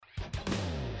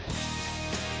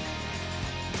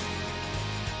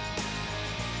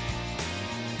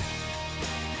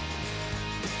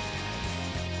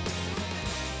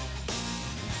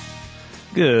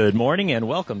Good morning and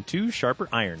welcome to Sharper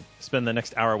Iron. Spend the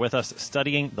next hour with us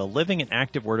studying the living and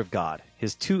active Word of God,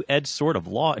 His two-edged sword of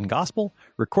law and gospel,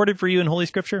 recorded for you in Holy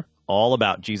Scripture, all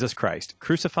about Jesus Christ,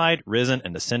 crucified, risen,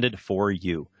 and ascended for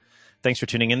you. Thanks for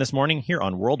tuning in this morning here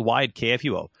on Worldwide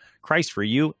KFUO, Christ for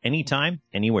you, anytime,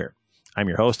 anywhere. I'm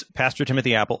your host, Pastor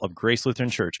Timothy Apple of Grace Lutheran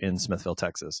Church in Smithville,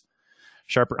 Texas.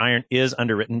 Sharper Iron is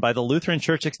underwritten by the Lutheran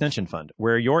Church Extension Fund,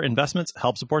 where your investments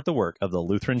help support the work of the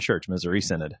Lutheran Church Missouri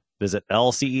Synod. Visit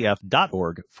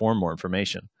lcef.org for more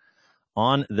information.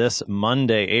 On this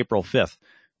Monday, April 5th,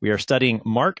 we are studying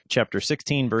Mark chapter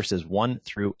 16, verses 1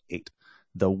 through 8.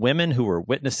 The women who were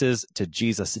witnesses to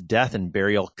Jesus' death and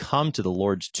burial come to the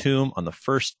Lord's tomb on the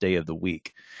first day of the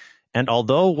week. And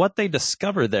although what they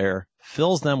discover there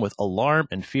fills them with alarm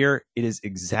and fear, it is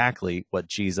exactly what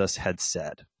Jesus had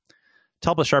said. To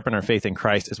help us sharpen our faith in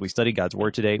Christ as we study God's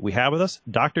Word today, we have with us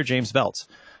Dr. James Voelz.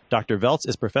 Dr. Voelz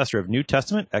is professor of New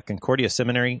Testament at Concordia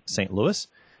Seminary, St. Louis,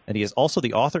 and he is also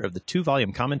the author of the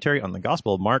 2-volume commentary on the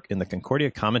Gospel of Mark in the Concordia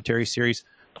Commentary series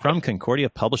from Concordia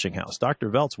Publishing House. Dr.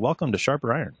 Voelz, welcome to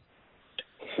Sharper Iron.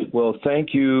 Well,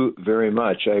 thank you very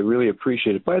much. I really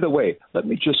appreciate it. By the way, let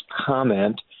me just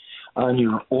comment on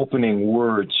your opening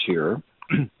words here,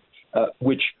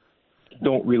 which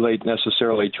don't relate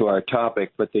necessarily to our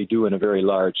topic, but they do in a very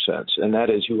large sense. And that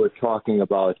is, you were talking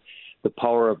about the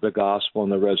power of the gospel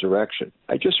and the resurrection.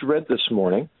 I just read this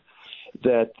morning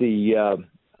that the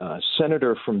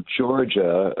senator from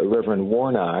Georgia, Reverend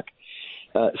Warnock,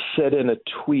 said in a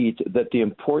tweet that the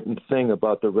important thing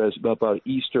about about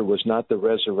Easter was not the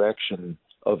resurrection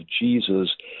of Jesus,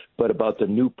 but about the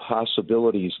new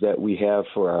possibilities that we have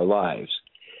for our lives.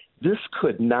 This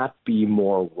could not be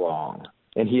more wrong.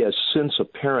 And he has since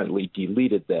apparently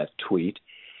deleted that tweet,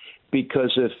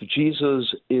 because if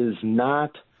Jesus is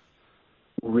not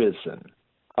risen,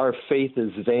 our faith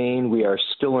is vain, we are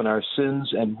still in our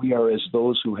sins, and we are as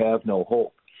those who have no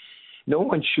hope. No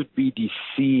one should be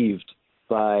deceived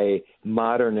by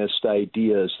modernist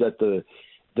ideas that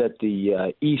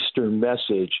the Easter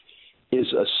message is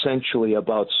essentially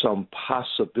about some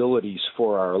possibilities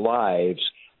for our lives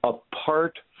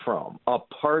apart from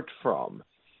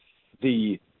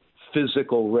the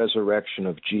physical resurrection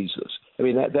of Jesus. I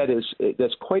mean,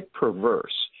 that's quite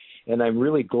perverse. And I'm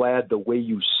really glad the way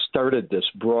you started this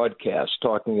broadcast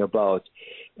talking about,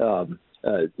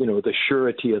 the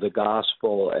surety of the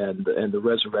gospel and the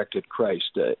resurrected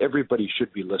Christ. Everybody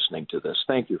should be listening to this.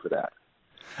 Thank you for that.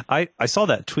 I saw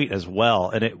that tweet as well,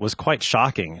 and it was quite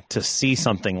shocking to see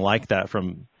something like that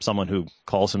from someone who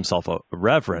calls himself a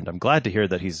reverend. I'm glad to hear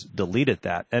that he's deleted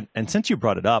that. And since you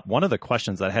brought it up, one of the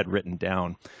questions that I had written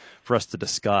down for us to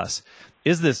discuss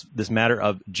is this matter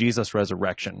of Jesus'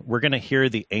 resurrection. We're going to hear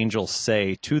the angels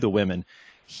say to the women,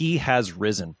 "He has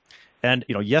risen." And,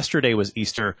 yesterday was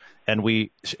Easter, and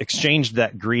we exchanged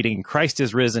that greeting, "Christ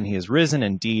is risen, he is risen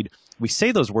indeed." We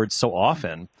say those words so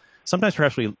often. Sometimes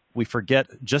perhaps we forget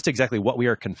just exactly what we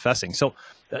are confessing. So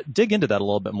dig into that a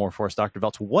little bit more for us, Dr.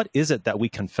 Voelz. What is it that we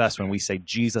confess when we say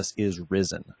Jesus is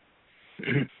risen?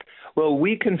 Well,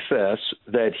 we confess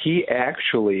that he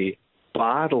actually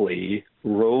bodily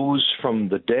rose from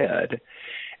the dead.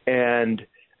 And,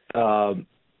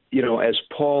 as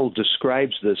Paul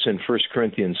describes this in 1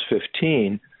 Corinthians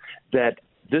 15, that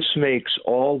this makes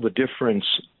all the difference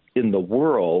in the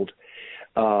world,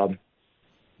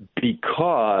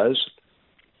 because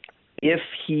if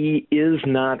he is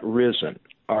not risen,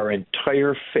 our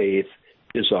entire faith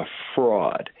is a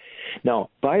fraud.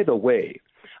 Now, by the way,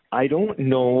 I don't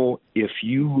know if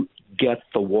you get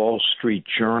the Wall Street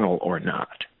Journal or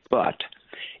not, but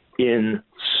in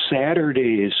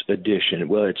Saturday's edition,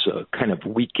 well, it's a kind of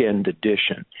weekend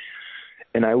edition,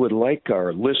 and I would like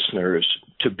our listeners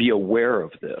to be aware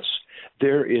of this.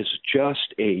 There is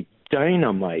just a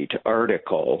dynamite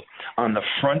article on the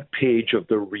front page of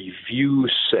the review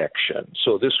section.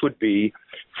 So this would be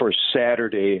for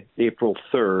Saturday, April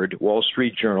 3rd, Wall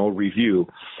Street Journal Review.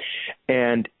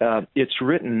 And it's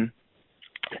written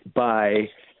by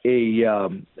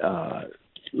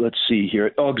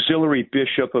auxiliary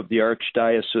bishop of the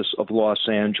Archdiocese of Los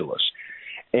Angeles.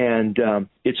 And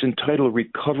it's entitled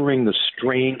 "Recovering the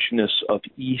Strangeness of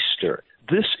Easter."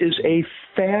 This is a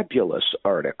fabulous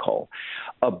article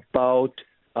about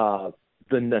the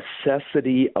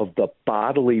necessity of the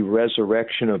bodily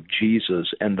resurrection of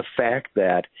Jesus and the fact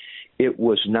that it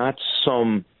was not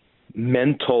some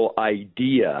mental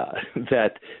idea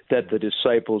that the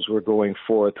disciples were going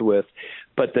forth with,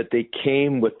 but that they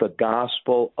came with the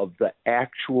gospel of the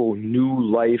actual new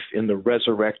life in the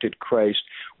resurrected Christ,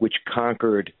 which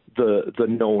conquered the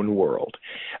known world.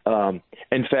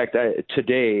 In fact,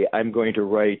 today I'm going to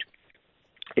write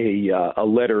a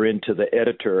letter into the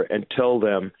editor and tell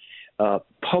them,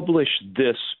 publish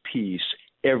this piece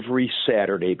every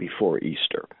Saturday before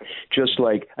Easter. Just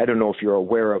like, I don't know if you're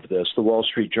aware of this, the Wall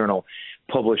Street Journal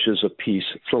publishes a piece,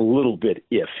 it's a little bit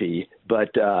iffy, but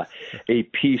a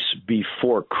piece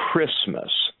before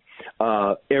Christmas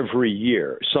every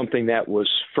year, something that was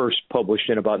first published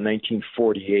in about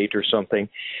 1948 or something,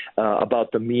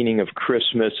 about the meaning of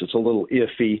Christmas. It's a little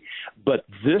iffy, but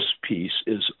this piece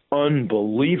is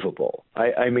unbelievable.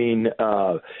 I mean,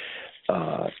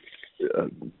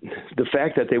 the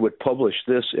fact that they would publish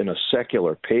this in a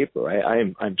secular paper,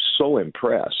 I'm so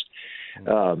impressed.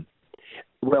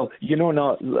 Well,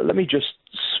 now let me just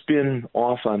spin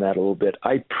off on that a little bit.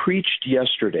 I preached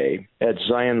yesterday at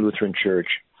Zion Lutheran Church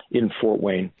in Fort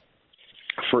Wayne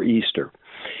for Easter,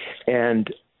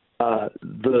 and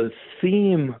the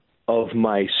theme of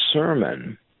my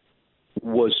sermon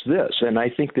was this, and I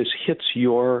think this hits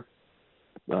your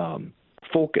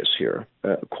focus here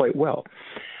quite well.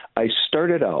 I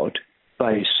started out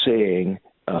by saying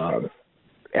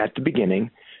at the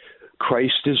beginning,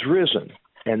 Christ is risen.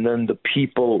 And then the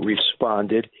people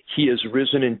responded, he is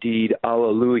risen indeed,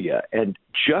 alleluia. And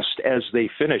just as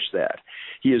they finished that,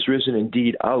 he is risen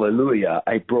indeed, alleluia,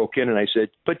 I broke in and I said,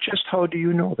 but just how do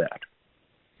you know that?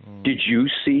 Did you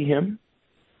see him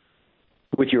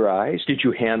with your eyes? Did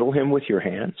you handle him with your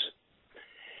hands?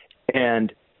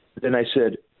 And then I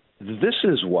said, this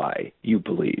is why you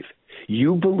believe.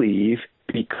 You believe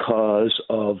because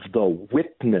of the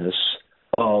witness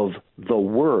of the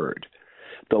word.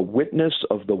 The witness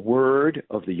of the word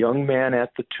of the young man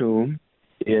at the tomb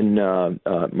in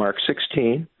Mark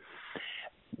 16.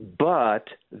 But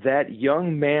that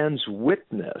young man's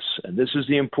witness, and this is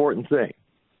the important thing,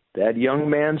 that young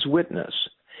man's witness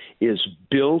is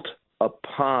built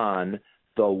upon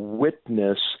the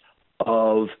witness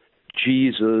of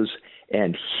Jesus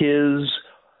and his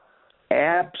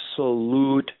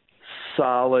absolute,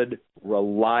 solid,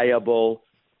 reliable,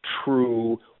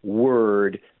 true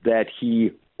word that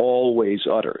he always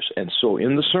utters. And so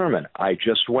in the sermon I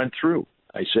just went through,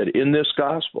 I said, in this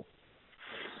gospel,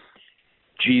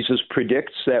 Jesus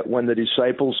predicts that when the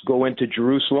disciples go into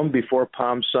Jerusalem before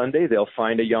Palm Sunday, they'll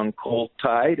find a young colt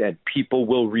tied and people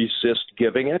will resist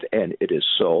giving it, and it is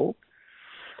so.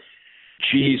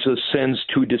 Jesus sends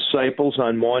two disciples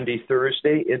on Maundy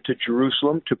Thursday into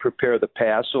Jerusalem to prepare the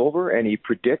Passover, and he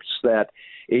predicts that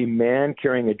a man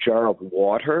carrying a jar of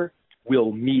water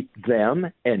will meet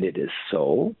them, and it is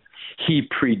so. He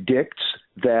predicts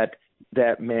that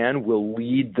that man will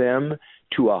lead them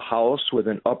to a house with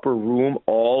an upper room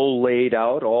all laid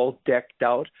out, all decked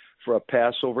out for a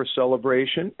Passover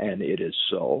celebration, and it is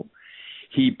so.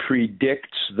 He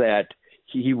predicts that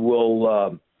he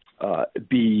will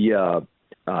be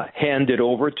handed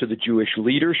over to the Jewish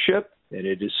leadership, and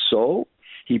it is so.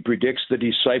 He predicts the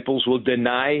disciples will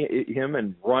deny him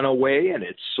and run away, and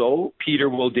it's so. Peter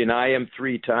will deny him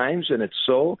 3 times, and it's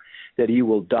so, that he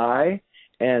will die.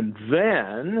 And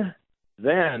then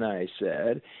I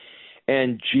said,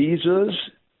 and Jesus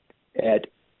at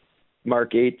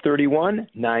Mark 8:31,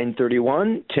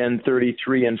 9:31,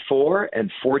 10:33 and 4,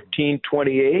 and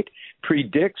 14:28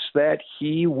 predicts that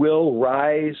he will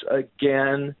rise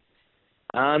again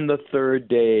on the third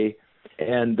day.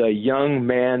 And the young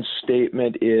man's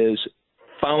statement is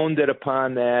founded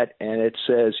upon that, and it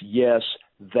says, yes,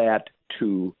 that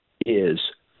too is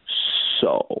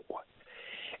so.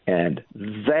 And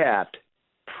that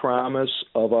promise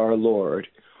of our Lord,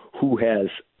 who has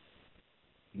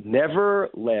never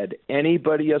led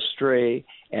anybody astray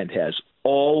and has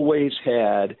always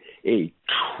had a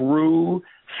true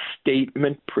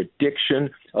statement,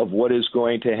 prediction of what is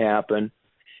going to happen,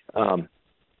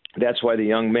 that's why the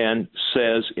young man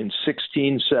says in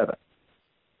 16:7,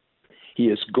 he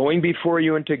is going before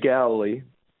you into Galilee.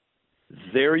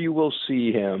 There you will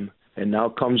see him. And now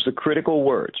comes the critical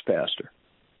words, Pastor.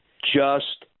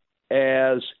 Just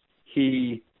as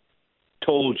he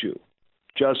told you.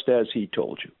 Just as he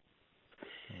told you.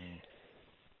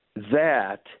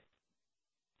 That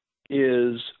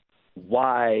is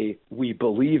why we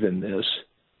believe in this,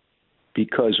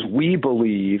 because we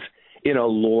believe in a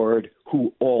Lord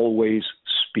who always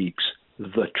speaks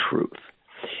the truth.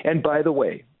 And by the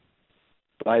way,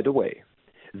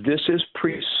 this is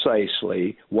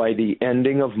precisely why the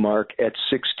ending of Mark at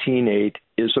 16:8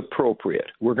 is appropriate.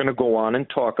 We're going to go on and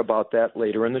talk about that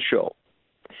later in the show.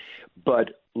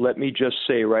 But let me just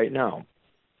say right now,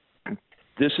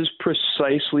 this is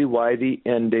precisely why the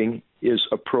ending is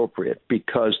appropriate,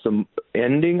 because the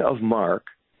ending of Mark,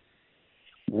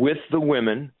 with the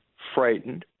women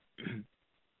frightened,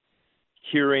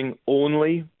 hearing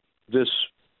only this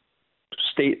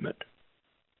statement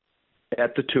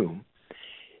at the tomb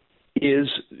is,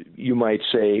 you might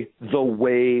say, the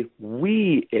way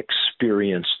we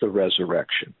experience the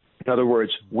resurrection. In other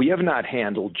words, we have not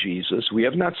handled Jesus. We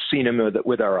have not seen him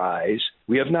with our eyes.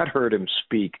 We have not heard him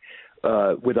speak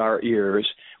with our ears.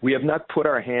 We have not put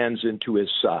our hands into his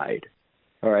side.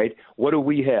 All right? What do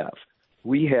we have?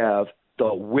 We have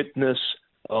the witness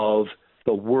of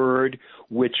the Word,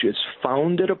 which is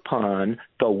founded upon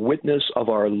the witness of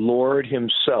our Lord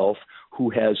himself, who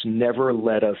has never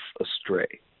led us astray.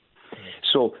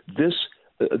 So this,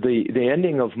 the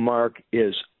ending of Mark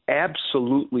is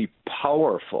absolutely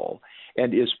powerful,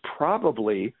 and it's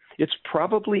probably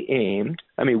aimed,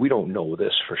 I mean, we don't know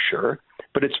this for sure,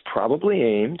 but it's probably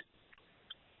aimed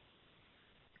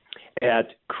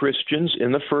at Christians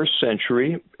in the first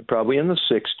century, probably in the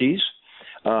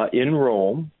 60s, in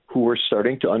Rome, who were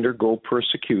starting to undergo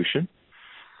persecution.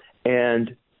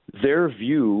 And their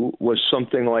view was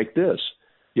something like this.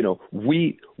 You know,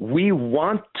 we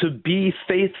want to be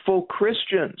faithful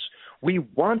Christians. We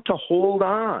want to hold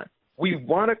on. We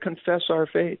want to confess our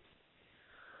faith.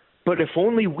 But if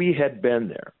only we had been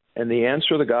there. And the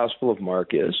answer of the Gospel of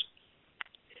Mark is,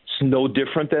 it's no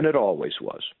different than it always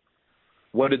was.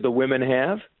 What did the women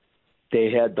have?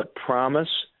 They had the promise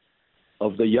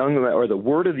of the young, or the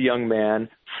word of the young man,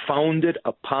 founded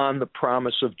upon the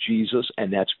promise of Jesus,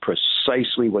 and that's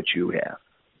precisely what you have.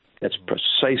 That's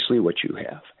precisely what you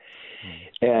have.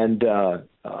 And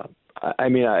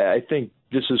I think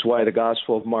this is why the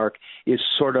Gospel of Mark is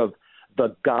sort of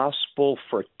the gospel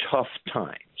for tough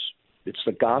times. It's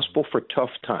the gospel for tough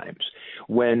times.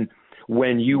 When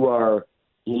you are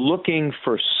looking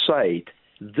for sight,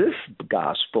 this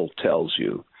gospel tells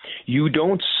you, you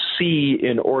don't see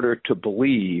in order to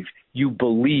believe, you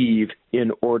believe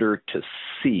in order to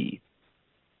see.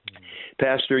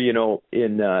 Pastor, you know,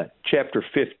 in chapter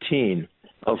 15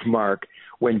 of Mark,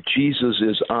 when Jesus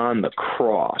is on the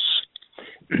cross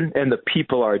and the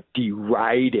people are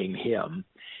deriding him,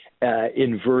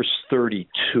 in verse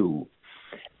 32,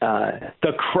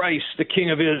 the Christ, the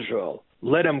King of Israel,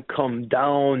 let him come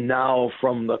down now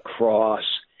from the cross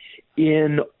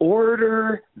in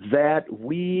order that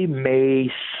we may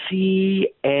see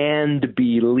and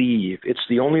believe. It's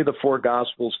the only of the four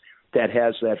Gospels that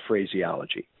has that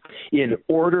phraseology. In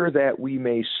order that we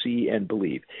may see and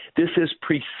believe. This is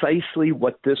precisely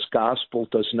what this gospel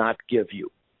does not give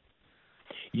you.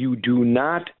 You do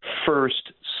not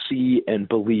first see and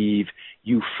believe.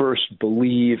 You first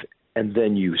believe and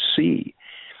then you see.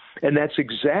 And that's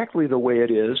exactly the way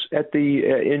it is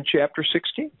in chapter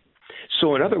 16.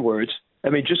 So in other words, I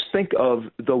mean, just think of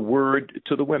the word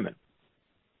to the women.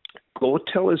 Go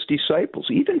tell his disciples,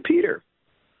 even Peter,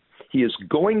 he is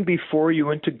going before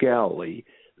you into Galilee.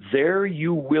 There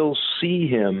you will see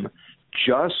him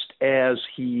just as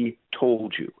he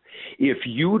told you. If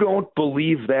you don't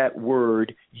believe that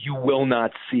word, you will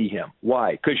not see him.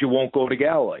 Why? Because you won't go to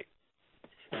Galilee.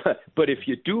 But if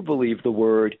you do believe the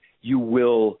word, you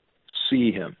will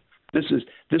see him. This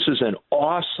is an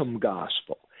awesome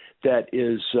gospel that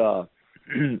is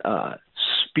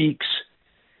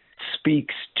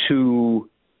speaks to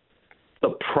the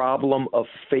problem of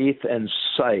faith and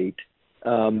sight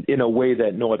in a way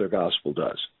that no other gospel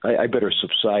does. I better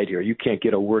subside here. You can't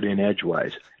get a word in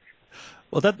edgewise.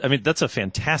 Well, that's a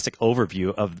fantastic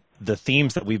overview of the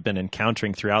themes that we've been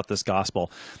encountering throughout this gospel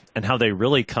and how they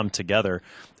really come together.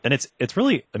 And it's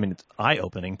really, it's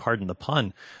eye-opening, pardon the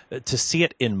pun, to see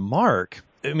it in Mark.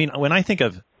 I mean, when I think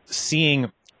of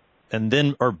seeing and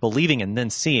then, or believing and then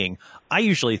seeing, I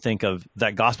usually think of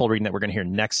that gospel reading that we're going to hear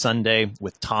next Sunday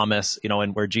with Thomas,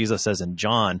 and where Jesus says in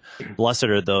John, blessed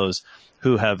are those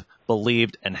who have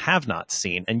believed and have not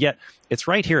seen. And yet it's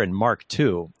right here in Mark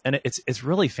too. And it's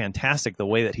really fantastic the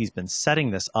way that he's been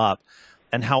setting this up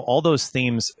and how all those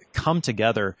themes come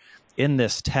together in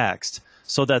this text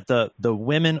so that the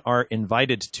women are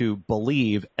invited to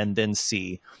believe and then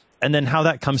see. And then how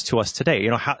that comes to us today,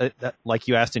 like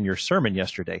you asked in your sermon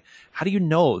yesterday, how do you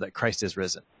know that Christ is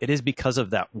risen? It is because of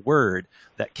that word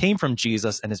that came from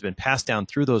Jesus and has been passed down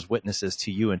through those witnesses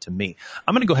to you and to me.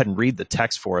 I'm going to go ahead and read the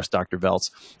text for us, Dr.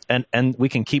 Veltz, and we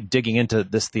can keep digging into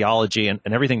this theology and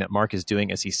everything that Mark is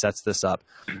doing as he sets this up.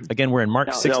 Again, we're in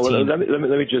Mark 16. Let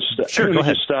me just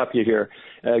stop you here,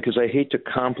 because I hate to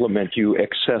compliment you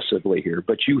excessively here,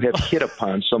 but you have hit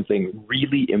upon something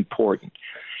really important.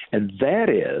 And that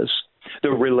is the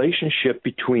relationship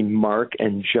between Mark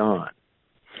and John.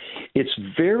 It's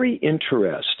very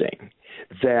interesting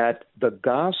that the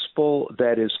gospel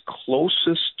that is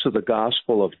closest to the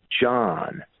gospel of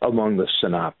John among the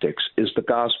synoptics is the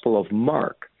gospel of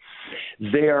Mark.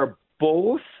 They are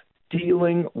both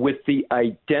dealing with the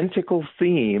identical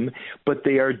theme, but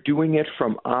they are doing it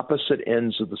from opposite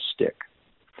ends of the stick.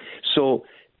 So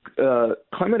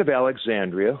Clement of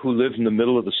Alexandria, who lived in the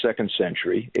middle of the 2nd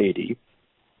century AD,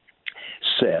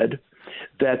 said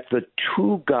that the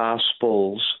two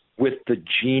Gospels with the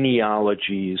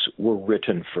genealogies were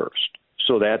written first.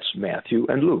 So that's Matthew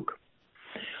and Luke.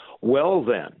 Well,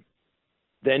 then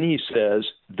he says,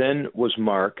 then was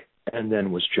Mark, and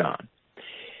then was John.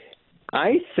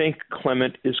 I think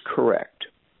Clement is correct,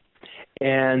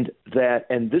 and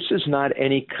this is not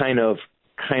any kind of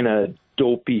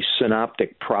dopey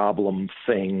synoptic problem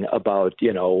thing about,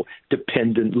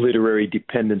 dependent literary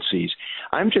dependencies.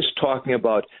 I'm just talking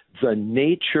about the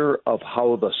nature of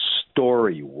how the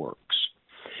story works.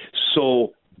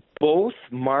 So both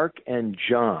Mark and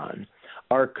John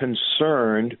are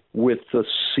concerned with the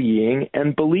seeing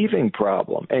and believing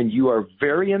problem, and you are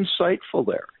very insightful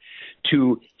there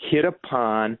to hit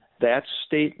upon that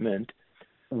statement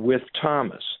with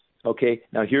Thomas. Okay,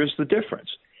 now here's the difference.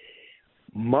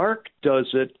 Mark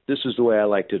does it, this is the way I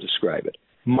like to describe it.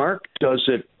 Mark does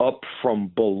it up from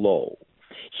below.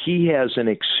 He has an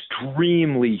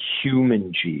extremely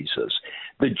human Jesus,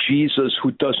 the Jesus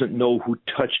who doesn't know who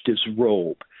touched his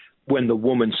robe when the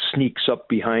woman sneaks up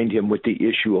behind him with the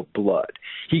issue of blood.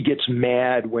 He gets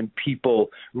mad when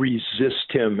people resist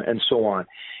him and so on.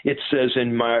 It says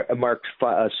in Mark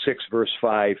 6, verse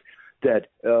 5, that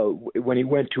when he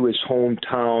went to his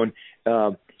hometown,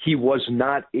 he was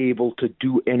not able to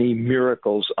do any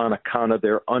miracles on account of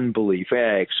their unbelief,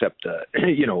 except,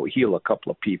 heal a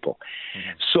couple of people.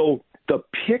 Mm-hmm. So the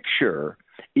picture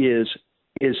is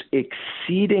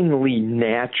exceedingly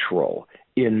natural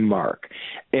in Mark.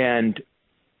 And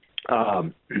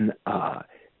so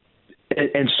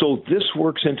this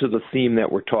works into the theme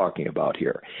that we're talking about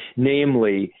here.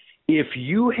 Namely, if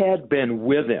you had been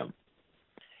with him,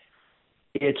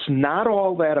 it's not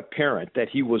all that apparent that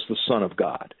he was the Son of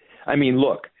God. I mean,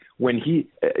 look, when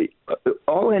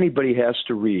all anybody has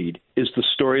to read is the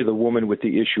story of the woman with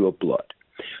the issue of blood.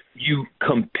 You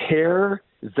compare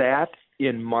that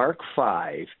in Mark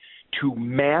 5 to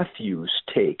Matthew's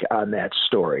take on that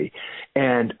story,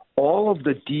 and all of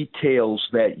the details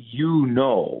that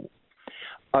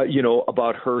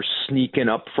about her sneaking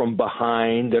up from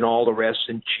behind and all the rest,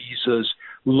 and Jesus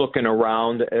looking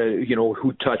around,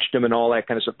 who touched him and all that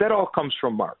kind of stuff. That all comes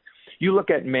from Mark. You look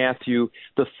at Matthew,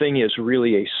 the thing is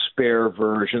really a spare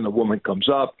version. The woman comes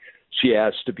up, she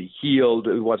asks to be healed,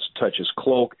 wants to touch his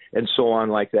cloak, and so on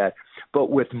like that.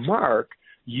 But with Mark,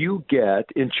 you get,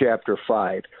 in chapter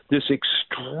 5, this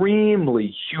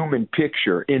extremely human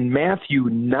picture. In Matthew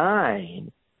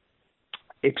 9,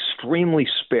 extremely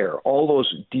spare. All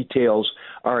those details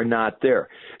are not there.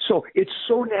 So it's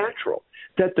so natural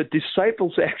that the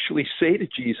disciples actually say to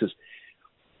Jesus,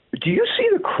 do you see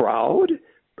the crowd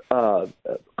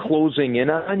closing in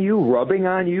on you, rubbing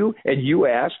on you, and you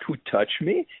asked who touched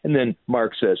me? And then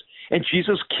Mark says, and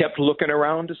Jesus kept looking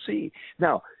around to see.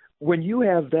 Now, when you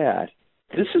have that,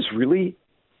 this is really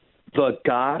the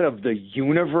God of the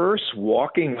universe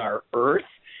walking our earth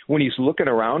when he's looking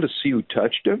around to see who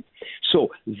touched him. So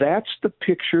that's the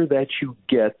picture that you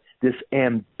get, this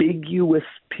ambiguous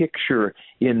picture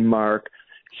in Mark,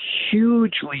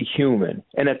 hugely human,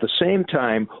 and at the same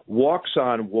time walks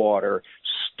on water,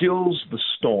 stills the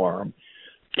storm,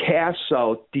 casts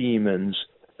out demons,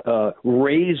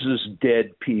 raises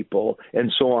dead people,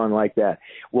 and so on like that.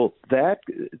 Well, that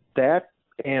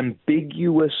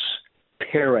ambiguous,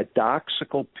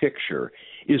 paradoxical picture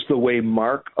is the way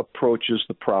Mark approaches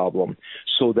the problem,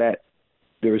 so that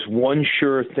there's one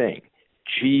sure thing: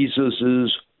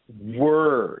 Jesus's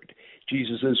word.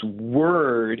 Jesus's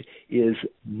word is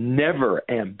never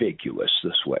ambiguous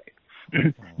this way.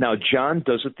 Now, John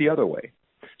does it the other way.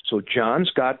 So John's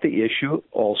got the issue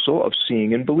also of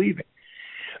seeing and believing.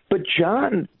 But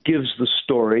John gives the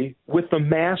story with the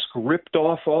mask ripped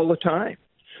off all the time.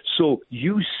 So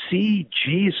you see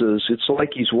Jesus, it's like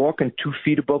he's walking 2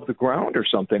 feet above the ground or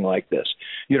something like this.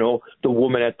 The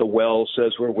woman at the well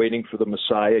says, we're waiting for the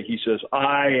Messiah. He says,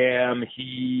 I am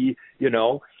he,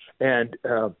 and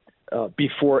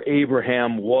before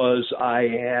Abraham was, I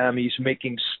am. He's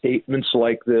making statements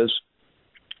like this.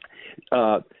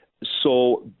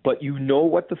 But you know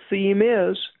what the theme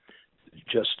is,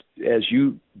 just as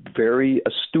you very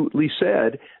astutely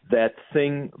said, that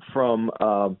thing from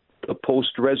the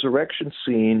post-resurrection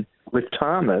scene with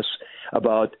Thomas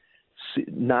about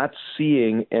not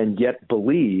seeing and yet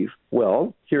believe.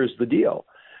 Well, here's the deal.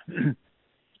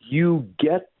 You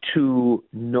get to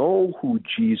know who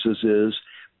Jesus is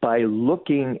by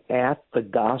looking at the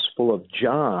Gospel of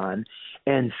John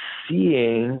and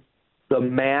seeing the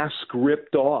mask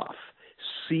ripped off,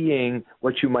 seeing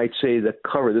what you might say the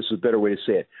cover, this is a better way to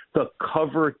say it, the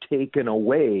cover taken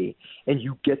away, and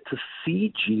you get to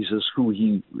see Jesus, who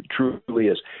he truly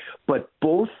is. But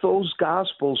both those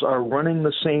Gospels are running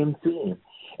the same theme.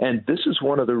 And this is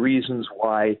one of the reasons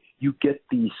why you get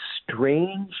these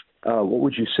strange, what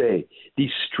would you say,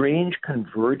 these strange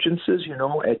convergences,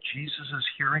 at Jesus'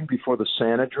 hearing before the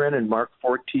Sanhedrin in Mark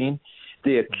 14.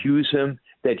 They accuse him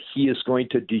that he is going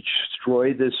to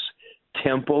destroy this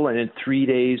temple and in 3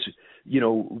 days,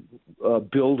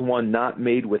 build one not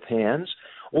made with hands.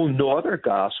 Well, no other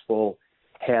gospel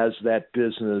has that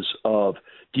business of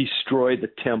destroy the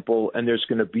temple and there's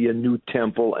going to be a new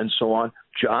temple and so on.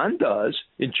 John does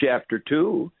in chapter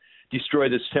 2, destroy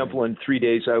this temple in 3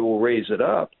 days I will raise it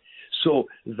up. So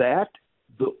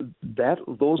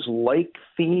those like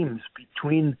themes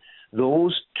between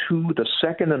those two, the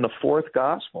second and the fourth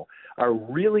gospel, are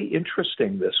really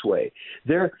interesting this way.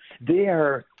 They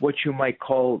are what you might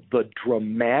call the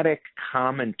dramatic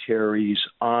commentaries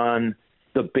on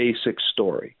the basic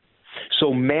story.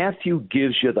 So Matthew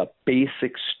gives you the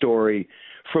basic story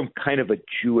from kind of a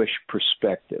Jewish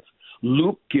perspective.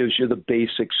 Luke gives you the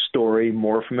basic story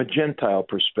more from a Gentile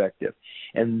perspective.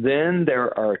 And then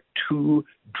there are two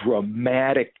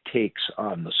dramatic takes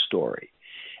on the story.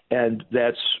 And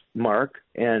that's Mark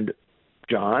and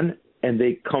John, and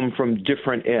they come from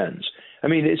different ends. I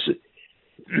mean, it's,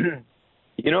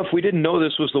 if we didn't know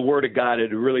this was the Word of God,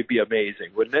 it'd really be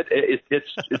amazing, wouldn't it?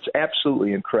 It's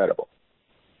absolutely incredible.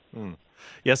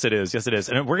 Yes, it is. Yes, it is.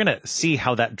 And we're going to see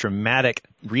how that dramatic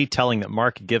retelling that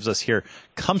Mark gives us here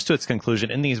comes to its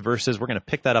conclusion in these verses. We're going to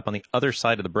pick that up on the other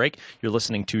side of the break. You're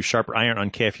listening to Sharper Iron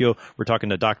on KFUO. We're talking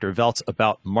to Dr. Veltz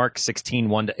about Mark 16,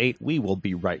 1-8. We will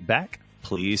be right back.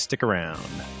 Please stick around.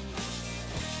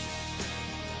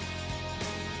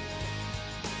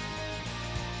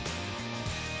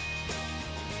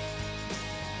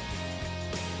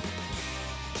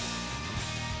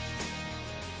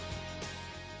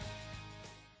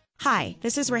 Hi,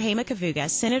 this is Rahema Kavuga,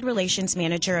 Synod Relations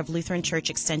Manager of Lutheran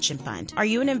Church Extension Fund. Are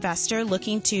you an investor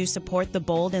looking to support the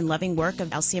bold and loving work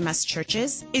of LCMS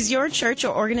churches? Is your church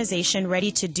or organization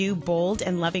ready to do bold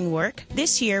and loving work?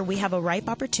 This year, we have a ripe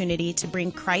opportunity to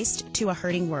bring Christ to a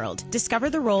hurting world. Discover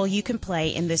the role you can play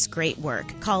in this great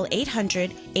work. Call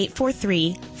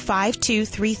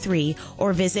 800-843-5233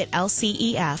 or visit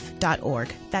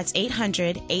lcef.org. That's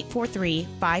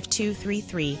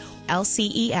 800-843-5233,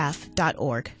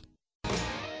 lcef.org.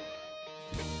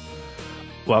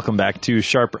 Welcome back to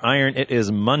Sharper Iron. It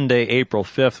is Monday, April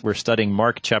 5th. We're studying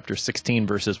Mark chapter 16,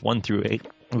 verses 1-8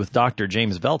 with Dr.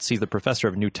 James Veltz. He's the professor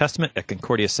of New Testament at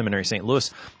Concordia Seminary, St.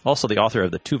 Louis, also the author of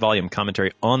the 2-volume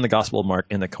commentary on the Gospel of Mark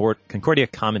in the Concordia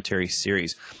Commentary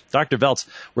series. Dr. Veltz,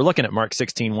 we're looking at Mark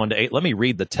 16, 1-8. Let me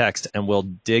read the text and we'll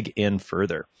dig in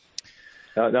further.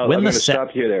 No, I'm going to stop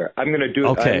you there. I'm going to do you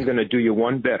one better. I'm going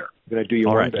to do you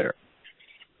one better.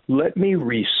 Let me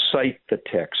recite the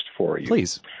text for you.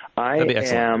 Please. I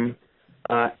am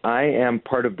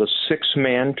part of the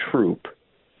 6-man troupe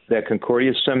that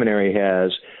Concordia Seminary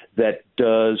has that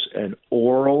does an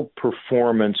oral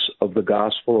performance of the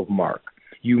Gospel of Mark.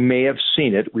 You may have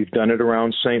seen it. We've done it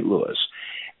around St. Louis,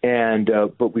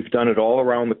 but we've done it all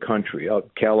around the country,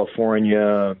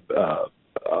 California, to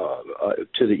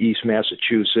the East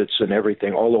Massachusetts, and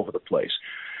everything, all over the place.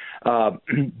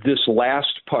 This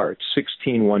last part,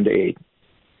 16, 1-8,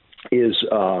 is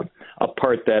a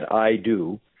part that I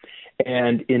do.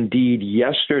 And indeed,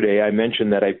 yesterday, I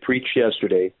mentioned that I preached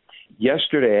yesterday.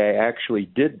 Yesterday, I actually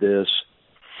did this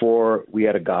we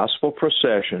had a gospel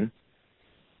procession.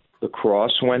 The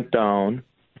cross went down.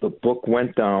 The book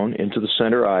went down into the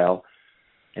center aisle.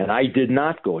 And I did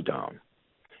not go down.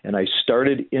 And I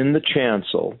started in the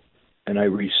chancel, and I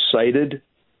recited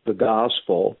the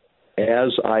gospel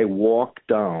as I walked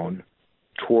down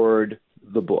toward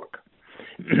the book.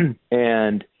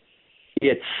 And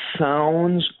it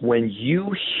sounds, when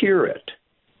you hear it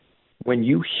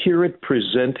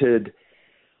presented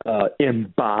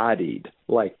embodied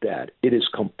like that, it is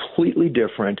completely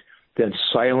different than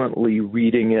silently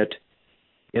reading it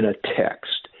in a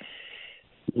text.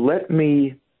 Let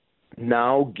me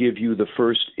now give you the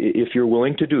first, if you're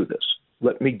willing to do this,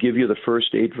 let me give you the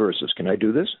first 8 verses. Can I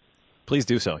do this? Please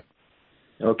do so.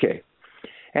 Okay.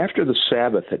 After the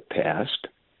Sabbath had passed,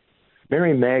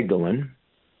 Mary Magdalene,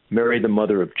 Mary the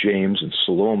mother of James, and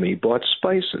Salome bought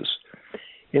spices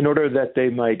in order that they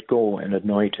might go and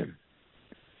anoint him.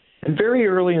 And very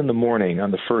early in the morning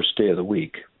on the first day of the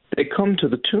week, they come to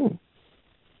the tomb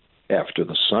after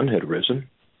the sun had risen.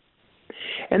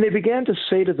 And they began to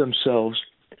say to themselves,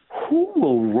 "Who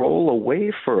will roll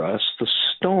away for us the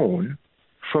stone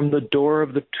from the door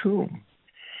of the tomb.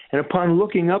 And upon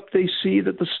looking up, they see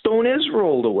that the stone is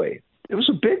rolled away. It was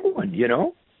a big one, you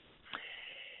know.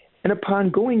 And upon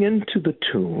going into the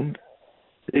tomb,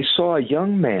 they saw a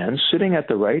young man sitting at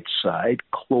the right side,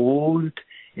 clothed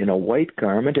in a white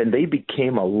garment, and they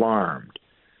became alarmed.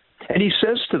 And he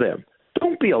says to them,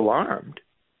 "Don't be alarmed.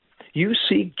 You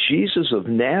seek Jesus of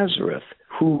Nazareth,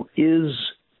 who is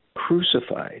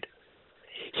crucified.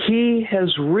 He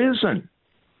has risen.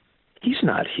 He's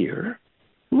not here.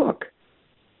 Look,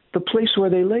 the place where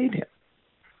they laid him.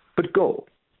 But go,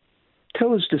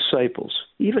 tell his disciples,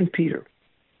 even Peter,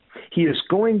 he is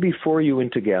going before you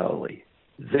into Galilee.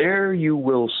 There you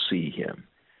will see him,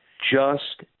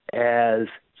 just as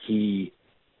he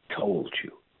told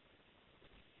you."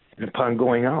 And upon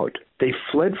going out, they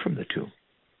fled from the tomb,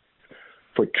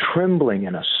 for trembling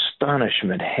and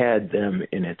astonishment had them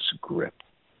in its grip.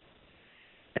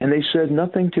 And they said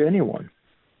nothing to anyone.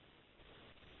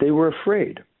 They were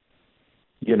afraid,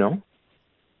 you know.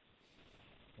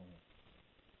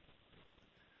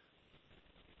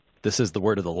 This is the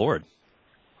word of the Lord.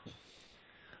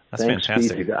 That's Thanks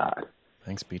fantastic. be to God.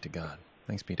 Thanks be to God.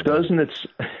 Thanks be to God.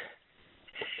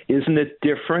 Isn't it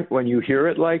different when you hear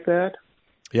it like that?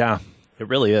 Yeah, it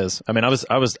really is. I mean, I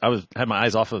had my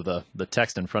eyes off of the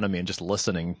text in front of me and just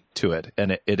listening to it,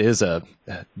 and it is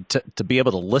to be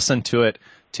able to listen to it,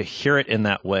 to hear it in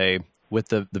that way with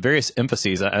the various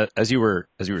emphases as you were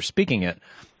speaking it.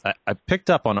 I picked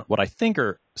up on what I think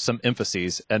are some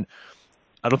emphases, and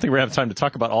I don't think we're gonna have time to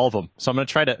talk about all of them. So I'm going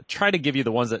to try to give you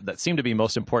the ones that seem to be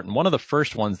most important. One of the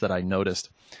first ones that I noticed,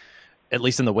 at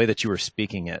least in the way that you were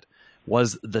speaking it,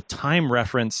 was the time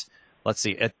reference. Let's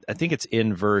see, I think it's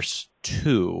in verse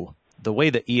 2. The way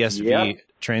the ESV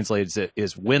translates it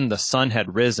is when the sun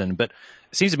had risen. But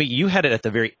it seems to me you had it at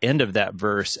the very end of that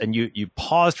verse, and you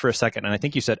paused for a second, and I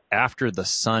think you said after the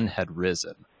sun had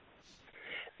risen.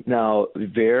 Now,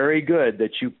 very good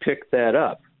that you picked that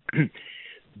up.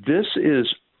 This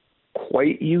is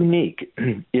quite unique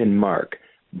in Mark.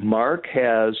 Mark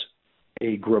has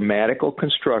a grammatical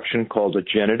construction called a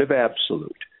genitive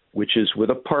absolute, which is with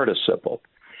a participle.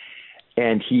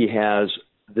 And he has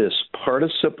this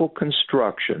participle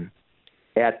construction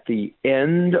at the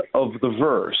end of the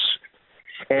verse,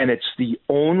 and it's the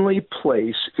only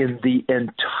place in the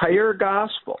entire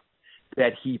gospel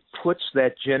that he puts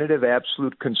that genitive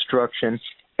absolute construction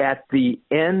at the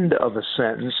end of a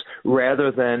sentence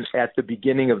rather than at the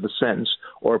beginning of the sentence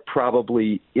or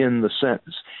probably in the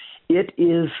sentence. It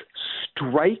is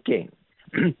striking.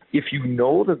 If you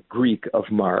know the Greek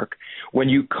of Mark, when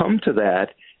you come to that,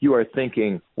 you are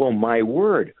thinking, well, my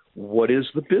word, what is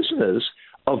the business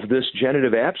of this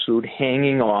genitive absolute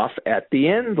hanging off at the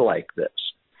end like this?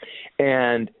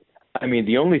 And, I mean,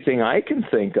 the only thing I can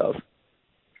think of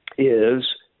is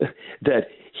that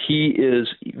he is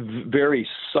very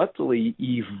subtly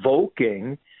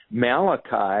evoking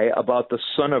Malachi about the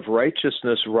Son of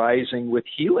Righteousness rising with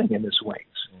healing in his wings.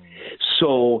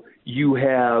 So you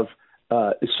have,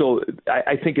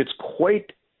 I think it's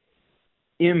quite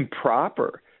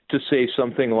improper to say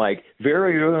something like,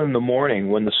 very early in the morning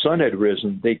when the sun had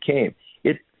risen, they came.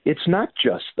 It's not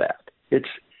just that. It's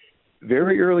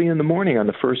very early in the morning on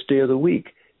the first day of the week,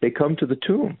 they come to the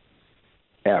tomb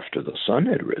after the sun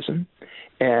had risen.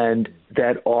 And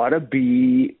that ought to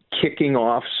be kicking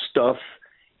off stuff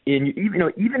in,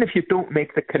 even if you don't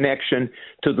make the connection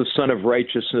to the Son of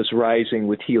Righteousness rising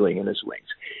with healing in his wings.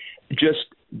 Just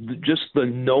the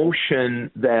notion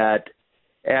that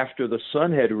after the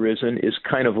sun had risen is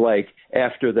kind of like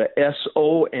after the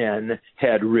SON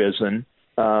had risen,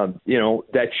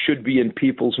 that should be in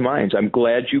people's minds. I'm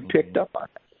glad you picked up on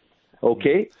it.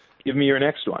 Okay, give me your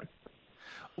next one.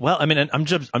 Well, I mean,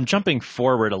 I'm jumping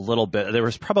forward a little bit. There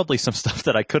was probably some stuff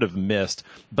that I could have missed,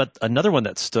 but another one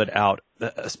that stood out,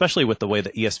 especially with the way the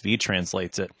ESV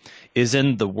translates it, is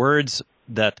in the words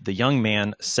that the young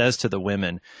man says to the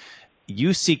women.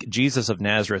 You seek Jesus of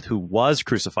Nazareth, who was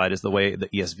crucified, is the way the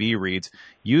ESV reads.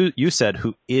 You said,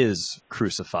 who is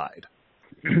crucified.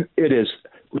 It is.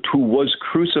 Who was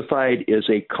crucified is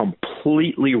a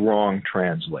completely wrong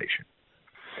translation.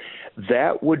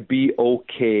 That would be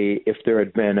okay if there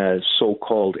had been a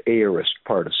so-called aorist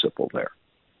participle there.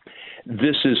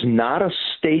 This is not a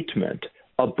statement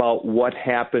about what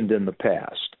happened in the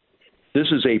past. This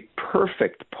is a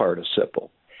perfect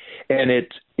participle, and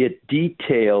it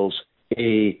details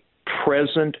a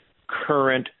present,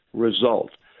 current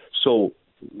result. So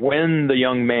when the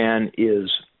young man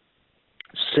is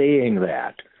saying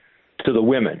that to the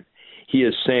women, he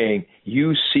is saying,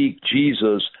 you seek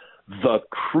Jesus, the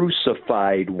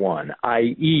crucified one,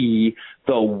 i.e.,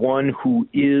 the one who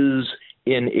is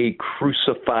in a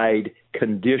crucified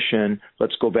condition.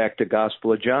 Let's go back to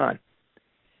Gospel of John.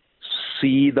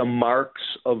 See the marks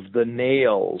of the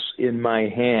nails in my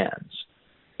hands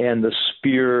and the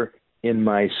spear in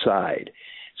my side.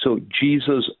 So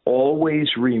Jesus always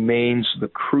remains the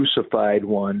crucified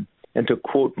one. And to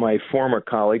quote my former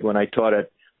colleague when I taught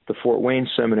at the Fort Wayne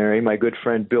Seminary, my good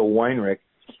friend Bill Weinrich,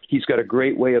 he's got a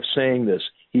great way of saying this.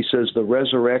 He says the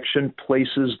resurrection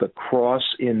places the cross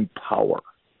in power.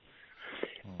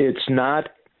 It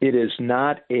is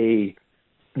not a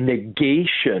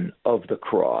negation of the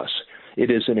cross.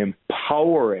 It is an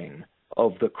empowering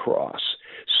of the cross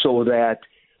so that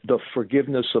the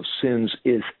forgiveness of sins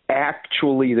is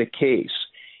actually the case.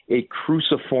 A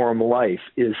cruciform life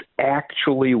is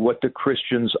actually what the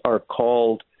Christians are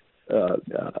called to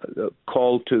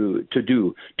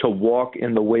do, to walk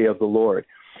in the way of the Lord.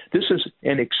 This is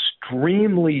an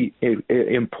extremely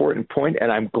important point,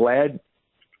 and I'm glad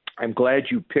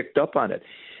you picked up on it.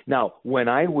 Now, when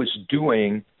I was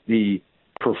doing the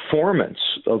performance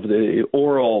of the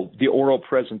oral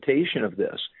presentation of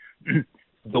this,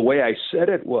 the way I said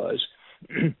it was,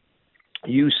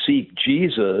 you seek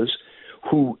Jesus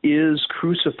who is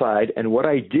crucified, and what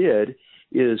I did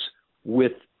is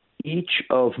with each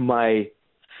of my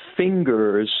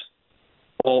fingers,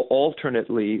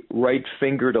 alternately, right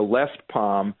finger to left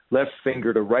palm, left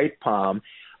finger to right palm,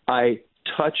 I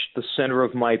touched the center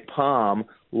of my palm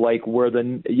like where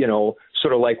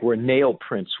sort of like where nail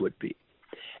prints would be.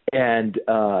 And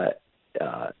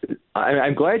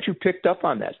I'm glad you picked up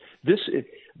on that.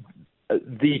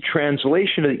 The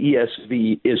translation of the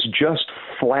ESV is just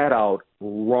flat out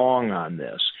wrong on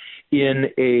this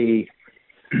in a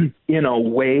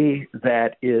way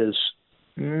that is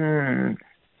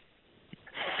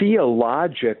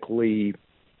theologically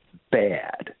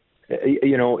bad.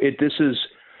 In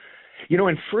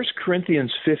 1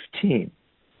 Corinthians 15,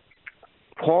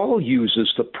 Paul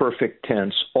uses the perfect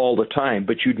tense all the time,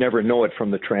 but you'd never know it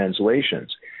from the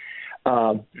translations.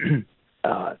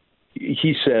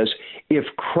 He says, if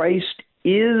Christ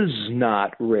is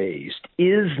not raised,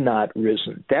 is not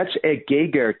risen, that's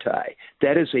egegertai.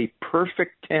 That is a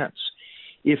perfect tense.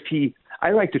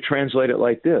 I like to translate it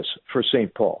like this for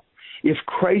St. Paul. If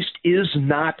Christ is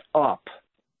not up,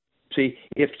 see,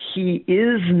 if he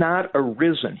is not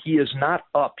arisen, he is not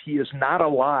up, he is not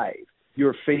alive,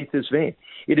 your faith is vain.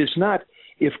 It is not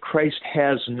if Christ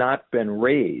has not been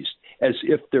raised, as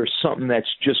if there's something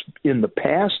that's just in the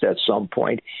past at some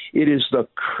point. It is the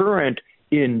current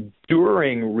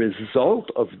enduring result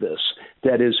of this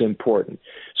that is important.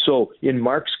 So in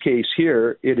Mark's case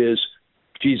here, it is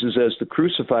Jesus as the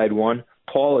crucified one.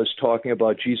 Paul is talking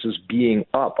about Jesus being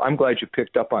up. I'm glad you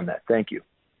picked up on that. Thank you.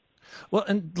 Well,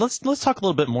 and let's talk a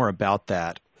little bit more about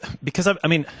that, because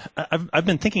I've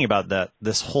been thinking about that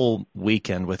this whole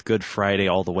weekend with Good Friday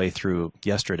all the way through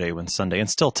yesterday when Sunday and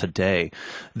still today,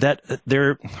 that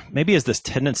there maybe is this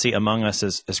tendency among us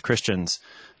as Christians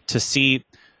to see.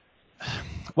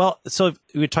 Well, so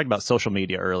we talked about social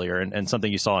media earlier and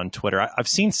something you saw on Twitter. I've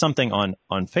seen something on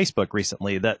Facebook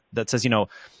recently that says,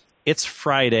 it's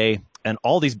Friday and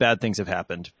all these bad things have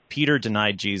happened. Peter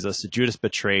denied Jesus. Judas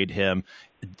betrayed him.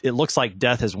 It looks like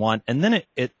death has won. And then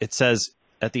it says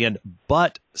at the end,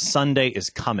 but Sunday is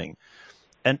coming.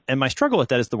 And my struggle with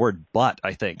that is the word but,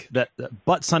 I think. That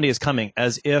but Sunday is coming,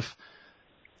 as if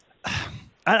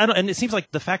I don't, and it seems like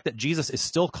the fact that Jesus is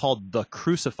still called the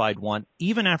crucified one,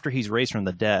 even after he's raised from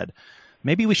the dead,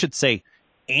 maybe we should say,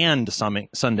 and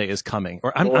Sunday is coming.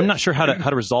 Or I'm not sure how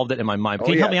to resolve that in my mind.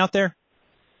 Can you help me out there?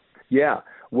 Yeah.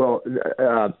 Well,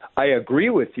 I agree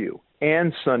with you.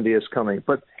 And Sunday is coming.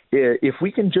 But if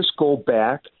we can just go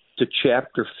back to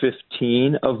chapter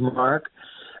 15 of Mark,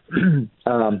 this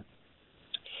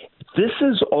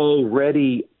is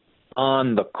already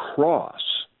on the cross,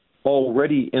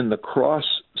 already in the cross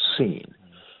scene.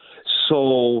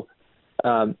 So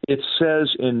it says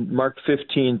in Mark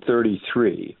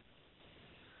 15:33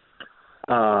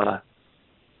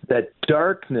 that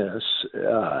darkness,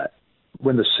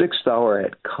 when the sixth hour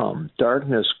had come,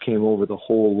 darkness came over the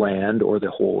whole land or the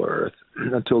whole earth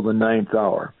until the ninth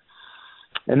hour.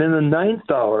 And in the ninth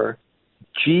hour,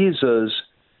 Jesus,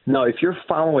 now if you're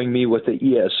following me with the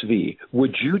ESV,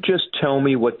 would you just tell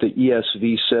me what the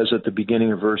ESV says at the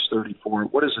beginning of verse 34?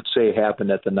 What does it say happened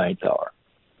at the ninth hour?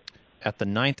 At the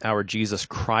ninth hour, Jesus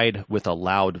cried with a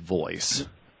loud voice,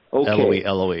 okay. Eloi,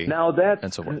 Eloi, now that,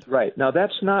 and so forth. Right. Now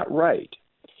that's not right,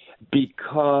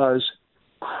 because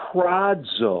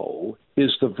kradzo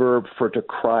is the verb for to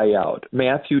cry out.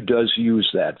 Matthew does use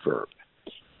that verb.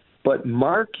 But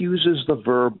Mark uses the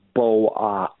verb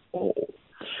boao,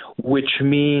 which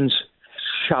means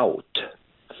shout.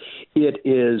 It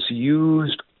is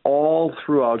used all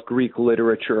throughout Greek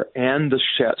literature and the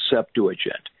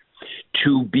Septuagint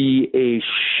to be a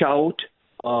shout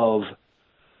of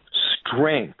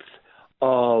strength,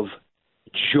 of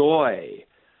joy,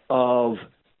 of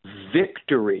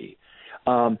victory.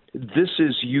 This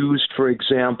is used, for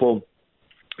example,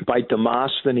 by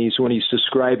Demosthenes when he's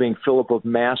describing Philip of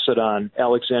Macedon,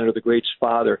 Alexander the Great's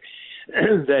father,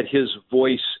 that his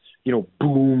voice,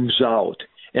 booms out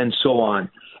and so on.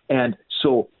 And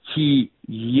so he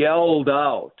yelled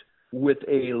out with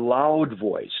a loud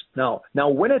voice. Now,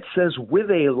 when it says with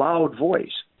a loud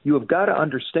voice, you have got to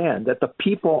understand that the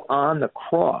people on the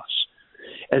cross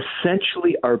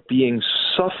essentially are being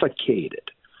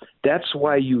suffocated. That's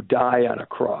why you die on a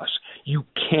cross. You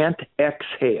can't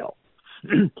exhale.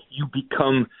 You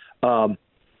become, the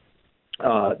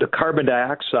carbon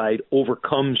dioxide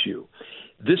overcomes you.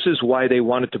 This is why they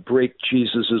wanted to break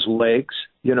Jesus's legs,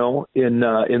 in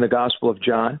the Gospel of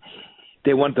John.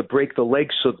 They wanted to break the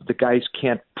legs so that the guys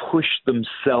can't push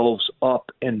themselves up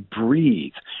and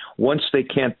breathe. Once they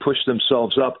can't push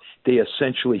themselves up, they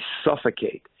essentially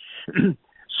suffocate.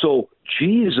 So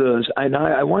Jesus, and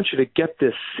I want you to get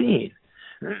this scene.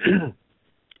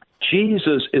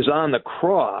 Jesus is on the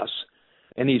cross,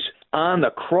 and he's on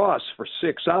the cross for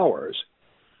 6 hours,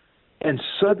 and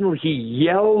suddenly he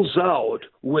yells out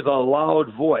with a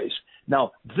loud voice.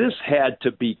 Now, this had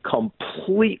to be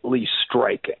completely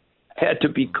striking.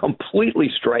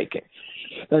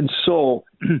 And so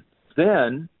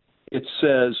then it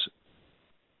says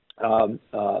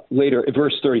later,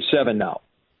 verse 37 now,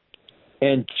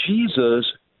 and Jesus,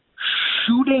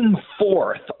 shooting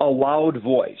forth a loud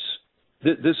voice.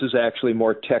 This is actually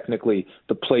more technically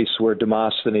the place where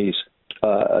Demosthenes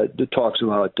talks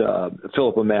about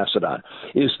Philip of Macedon,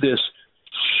 is this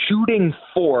shooting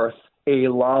forth a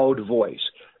loud voice.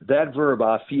 That verb,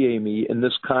 aphiemi, in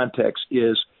this context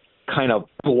is kind of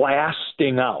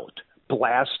blasting out,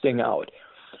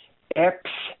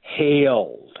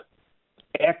 exhaled,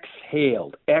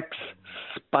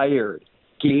 expired,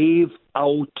 gave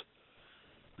out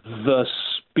the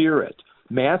Spirit.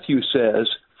 Matthew says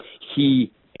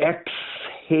he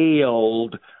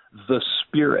exhaled the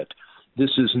Spirit.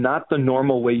 This is not the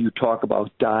normal way you talk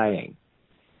about dying.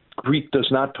 Greek does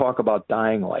not talk about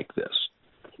dying like this.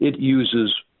 It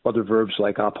uses other verbs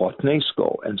like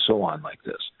apotnesko and so on like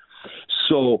this.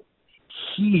 So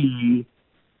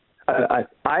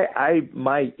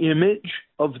my image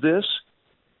of this,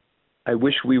 I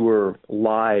wish we were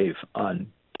live on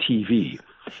TV,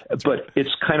 but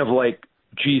it's kind of like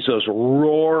Jesus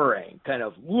roaring, kind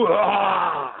of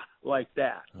wah, like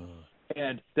that.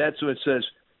 And that's what it says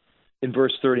in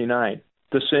verse 39.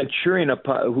 The centurion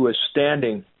who is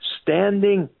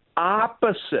standing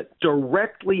opposite,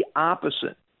 directly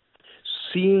opposite,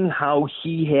 seeing how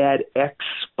he had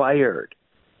expired.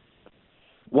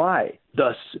 Why?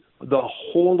 The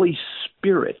Holy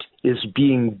Spirit is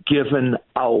being given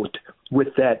out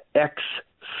with that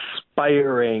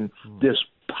expiring, this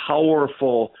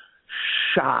powerful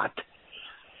shot.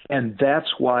 And that's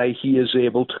why he is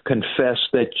able to confess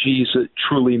that Jesus,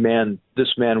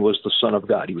 this man was the Son of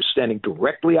God. He was standing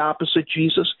directly opposite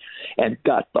Jesus and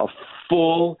got the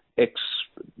full,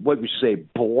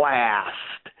 blast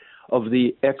of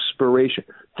the expiration.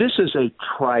 This is a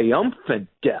triumphant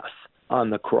death on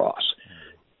the cross.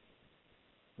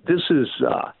 This is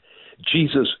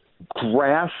Jesus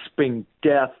grasping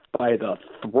death by the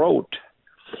throat.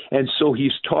 And so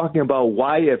he's talking about,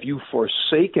 why have you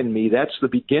forsaken me? That's the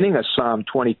beginning of Psalm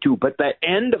 22. But the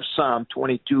end of Psalm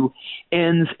 22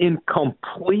 ends in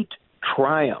complete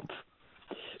triumph.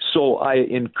 So I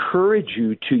encourage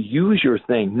you to use your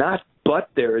thing, not but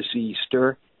there is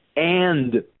Easter,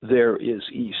 and there is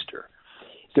Easter.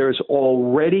 There's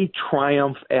already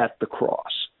triumph at the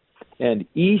cross. And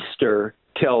Easter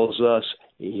tells us,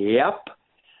 yep,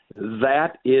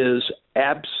 that is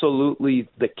absolutely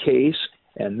the case.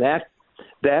 And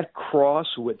that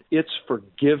cross, with its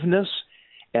forgiveness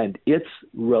and its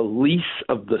release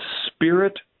of the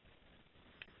Spirit,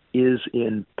 is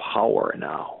in power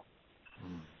now.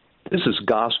 This is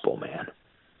gospel, man.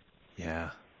 Yeah,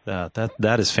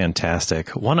 that is fantastic.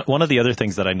 One of the other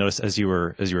things that I noticed as you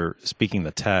were speaking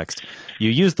the text, you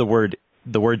used the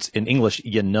words in English,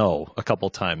 a couple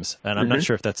times, and I'm not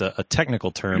sure if that's a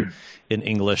technical term in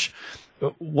English.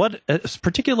 What,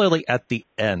 particularly at the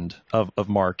end of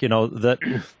Mark,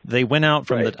 that they went out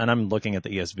from right. and I'm looking at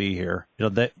the ESV here,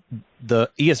 that the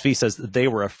ESV says that they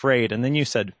were afraid, and then you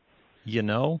said,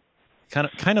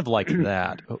 kind of like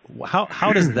that.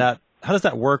 How does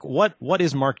that work? What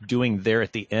is Mark doing there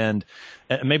at the end?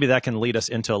 And maybe that can lead us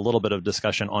into a little bit of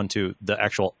discussion onto the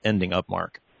actual ending of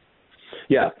Mark.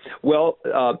 Yeah. Well,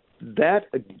 that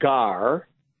gar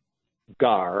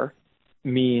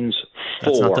means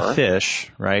four. That's not the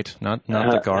fish, right? Not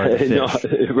the gar, the fish. No,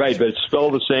 right, but it's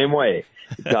spelled the same way.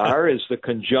 Gar is the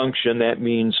conjunction that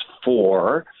means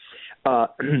four.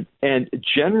 And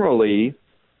generally,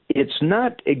 it's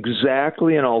not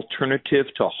exactly an alternative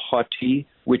to hoti,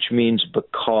 which means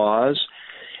because.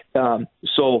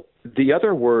 So the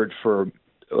other word for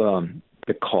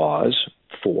because,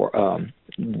 for,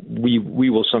 we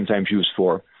will sometimes use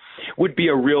for, would be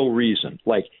a real reason,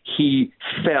 like he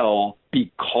fell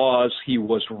because he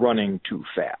was running too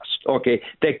fast. Okay,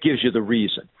 that gives you the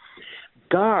reason.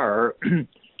 Gar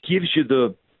gives you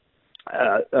the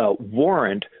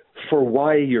warrant for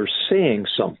why you're saying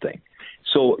something.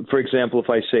 So, for example, if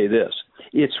I say this,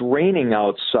 it's raining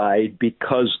outside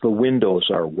because the windows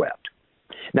are wet.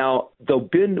 Now, the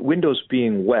windows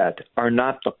being wet are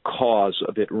not the cause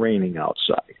of it raining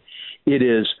outside.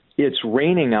 It's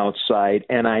raining outside,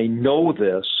 and I know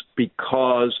this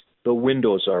because the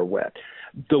windows are wet.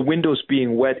 The windows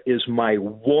being wet is my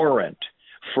warrant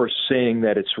for saying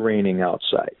that it's raining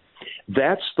outside.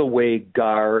 That's the way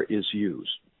gar is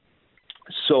used.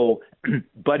 So,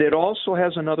 but it also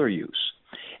has another use,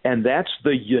 and that's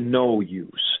the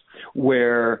use,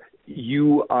 where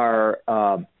you are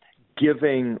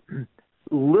giving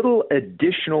little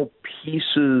additional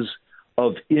pieces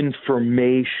of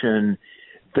information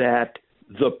that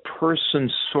the person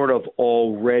sort of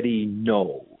already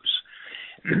knows.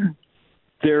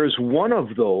 There's one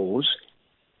of those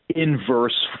in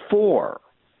verse 4.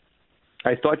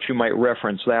 I thought you might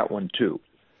reference that one too,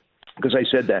 because I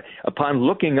said that upon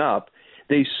looking up,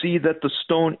 they see that the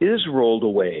stone is rolled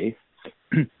away.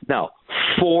 Now,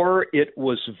 for it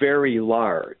was very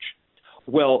large.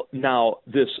 Well, now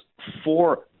this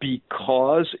for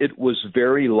because it was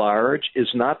very large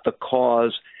is not the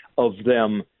cause of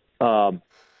them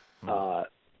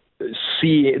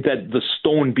see that the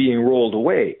stone being rolled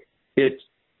away.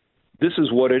 This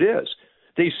is what it is.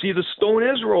 They see the stone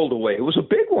is rolled away. It was a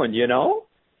big one,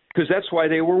 because that's why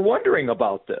they were wondering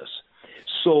about this.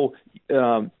 So,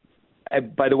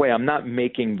 by the way, I'm not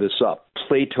making this up.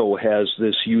 Plato has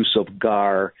this use of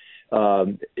gar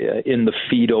in the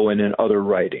Phaedo and in other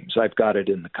writings. I've got it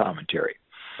in the commentary.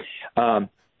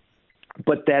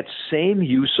 But that same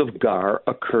use of gar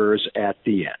occurs at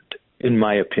the end, in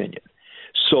my opinion.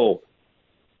 So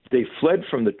they fled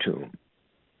from the tomb,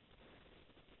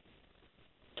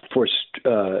 for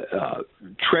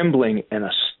trembling and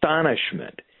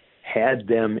astonishment had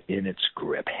them in its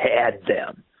grip, had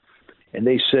them. And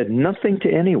they said nothing to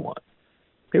anyone.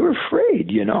 They were afraid,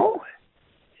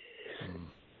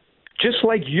 Just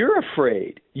like you're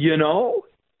afraid, You know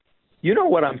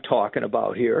what I'm talking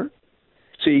about here.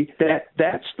 See,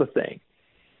 that's the thing.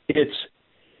 It's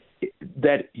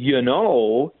that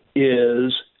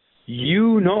is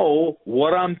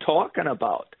what I'm talking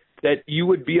about, that you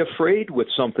would be afraid with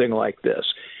something like this.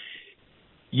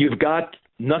 You've got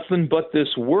nothing but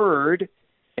this word,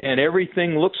 and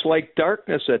everything looks like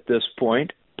darkness at this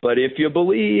point, but if you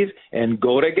believe and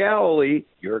go to Galilee,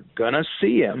 you're going to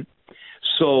see him.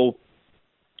 So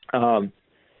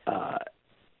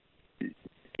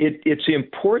it's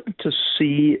important to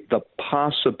see the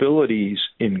possibilities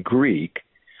in Greek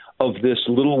of this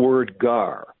little word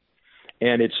gar.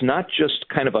 And it's not just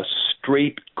kind of a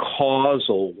straight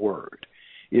causal word.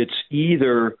 It's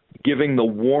either giving the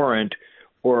warrant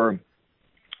or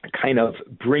kind of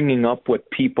bringing up what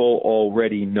people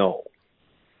already know.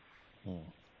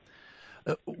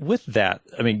 With that,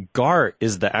 I mean, gar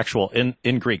is the actual,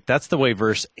 in Greek, that's the way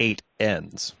verse 8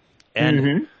 ends.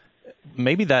 And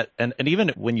maybe that, and even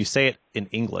when you say it in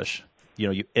English,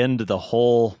 you end the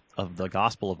whole of the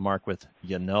Gospel of Mark with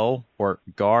or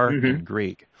gar in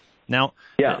Greek. Now,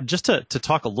 just to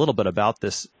talk a little bit about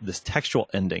this textual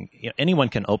ending, anyone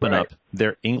can open up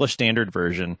their English Standard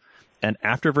Version, and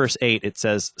after verse 8, it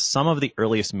says, some of the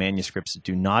earliest manuscripts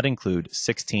do not include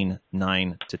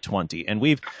 16:9-20. And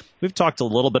we've talked a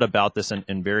little bit about this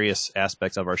in various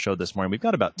aspects of our show this morning. We've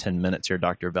got about 10 minutes here,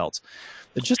 Dr. Veltz.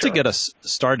 Just to get us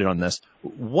started on this,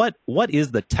 what is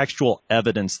the textual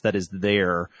evidence that is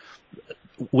there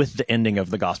with the ending of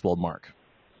the Gospel of Mark?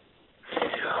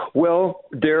 Well,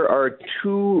 there are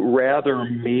two rather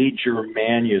major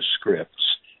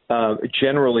manuscripts,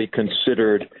 generally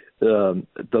considered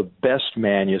the best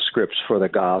manuscripts for the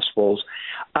Gospels.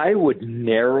 I would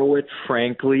narrow it,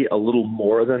 frankly, a little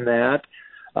more than that.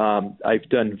 I've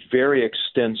done very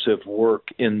extensive work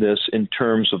in this in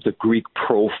terms of the Greek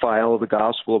profile of the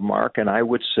Gospel of Mark, and I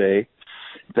would say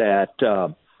that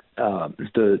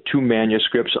the two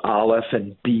manuscripts, Aleph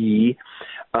and B,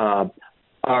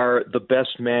 are the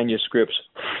best manuscripts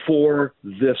for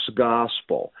this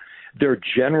gospel. They're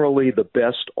generally the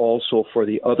best also for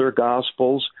the other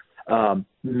gospels,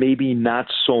 maybe not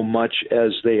so much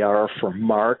as they are for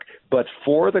Mark, but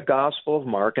for the Gospel of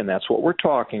Mark, and that's what we're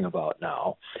talking about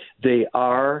now, they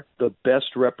are the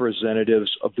best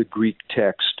representatives of the Greek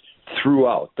text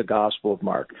throughout the Gospel of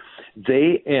Mark.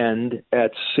 They end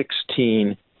at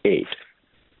 16:8.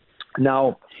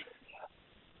 Now,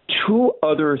 two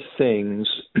other things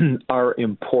are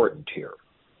important here,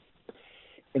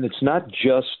 and it's not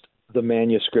just the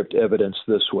manuscript evidence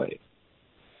this way.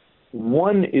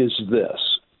 One is this,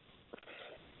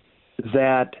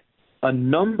 that a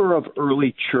number of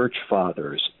early church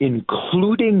fathers,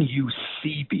 including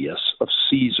Eusebius of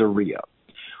Caesarea,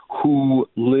 who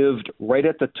lived right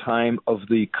at the time of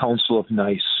the Council of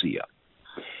Nicaea,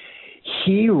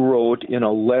 he wrote in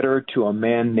a letter to a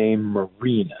man named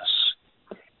Marinus,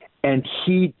 and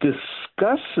he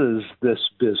discusses this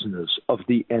business of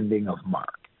the ending of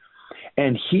Mark.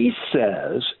 And he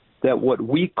says that what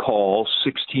we call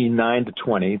 16:9 to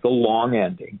 20, the long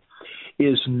ending,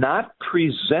 is not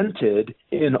presented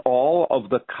in all of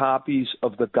the copies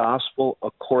of the gospel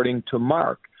according to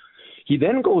Mark. He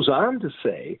then goes on to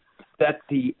say that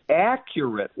the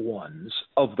accurate ones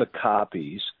of the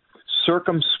copies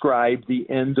circumscribe the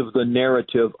end of the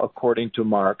narrative according to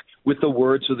Mark with the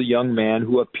words of the young man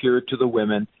who appeared to the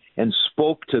women and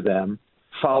spoke to them,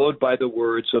 followed by the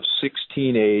words of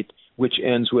 16:8, which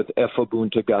ends with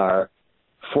Ephabuntagar,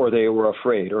 for they were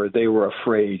afraid, or they were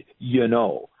afraid, you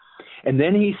know. And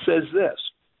then he says this,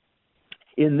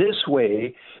 in this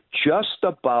way, just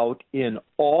about in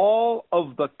all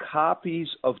of the copies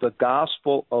of the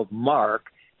Gospel of Mark,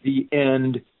 the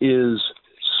end is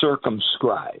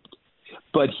circumscribed.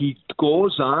 But he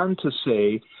goes on to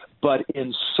say, but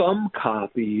in some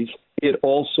copies, it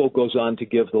also goes on to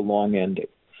give the long ending.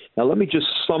 Now, let me just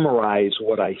summarize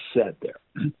what I said there.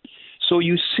 So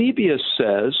Eusebius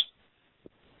says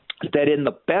that in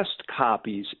the best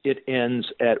copies, it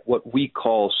ends at what we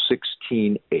call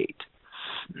 16:8.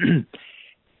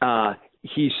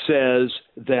 He says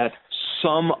that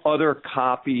some other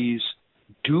copies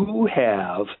do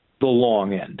have the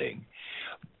long ending,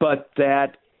 but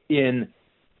that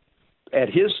at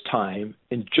his time,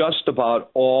 in just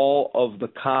about all of the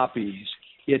copies,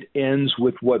 it ends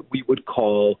with what we would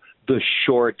call the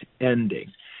short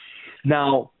ending.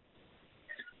 Now,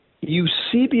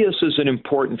 Eusebius is an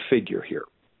important figure here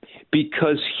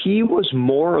because he was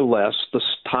more or less the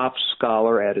top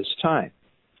scholar at his time.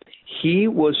 He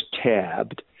was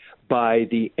tabbed by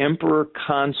the Emperor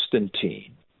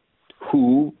Constantine,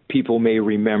 who, people may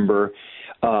remember,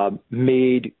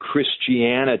 made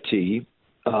Christianity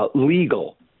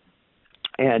legal.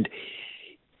 And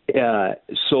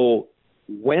so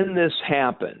when this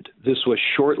happened, this was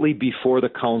shortly before the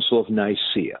Council of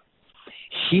Nicaea,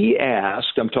 he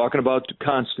asked, I'm talking about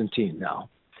Constantine now,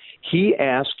 he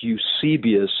asked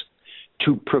Eusebius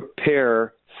to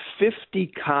prepare 50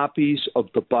 copies of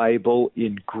the Bible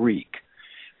in Greek,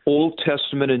 Old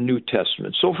Testament and New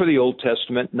Testament. So for the Old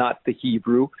Testament, not the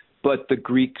Hebrew, but the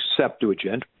Greek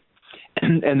Septuagint,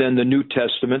 and then the New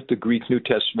Testament, the Greek New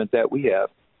Testament that we have.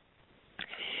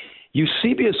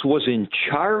 Eusebius was in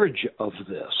charge of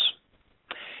this.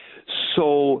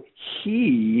 So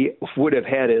he would have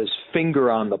had his finger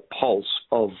on the pulse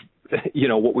of,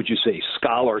 what would you say,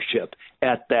 scholarship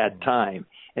at that time.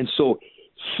 And so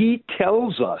he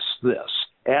tells us this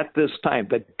at this time,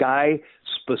 the guy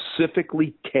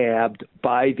specifically tabbed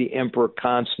by the Emperor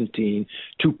Constantine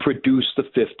to produce the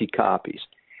 50 copies.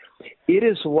 It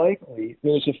is likely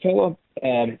there was a fellow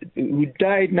who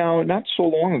died now not so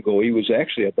long ago. He was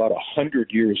actually about 100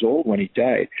 years old when he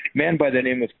died. A man by the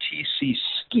name of T.C.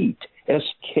 Skeat,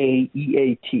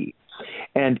 S-K-E-A-T.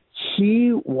 And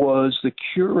he was the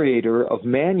curator of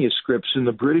manuscripts in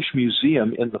the British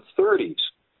Museum in the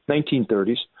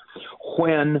 1930s,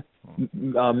 when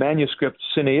manuscript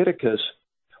Sinaiticus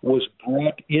was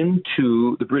brought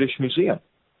into the British Museum.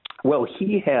 Well,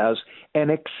 he has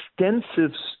an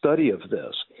extensive study of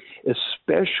this,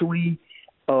 especially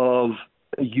of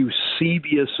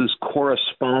Eusebius's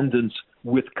correspondence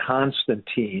with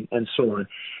Constantine and so on.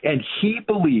 And he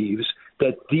believes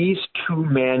that these two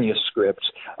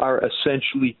manuscripts are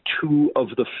essentially two of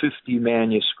the 50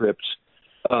 manuscripts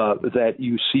that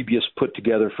Eusebius put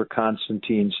together for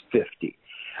Constantine's 50.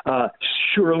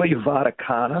 Surely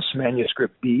Vaticanus,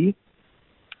 manuscript B,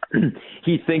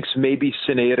 he thinks maybe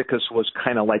Sinaiticus was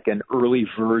kind of like an early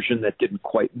version that didn't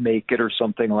quite make it or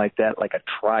something like that, like a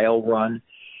trial run.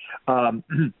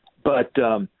 But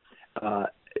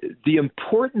the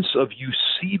importance of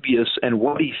Eusebius and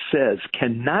what he says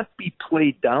cannot be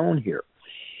played down here.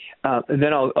 And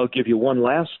then I'll give you one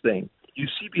last thing.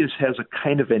 Eusebius has a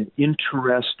kind of an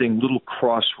interesting little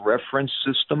cross-reference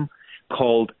system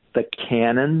called the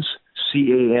Canons,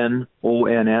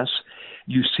 C-A-N-O-N-S,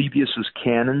 Eusebius's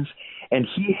Canons, and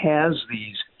he has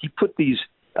these. He put these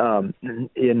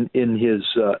in his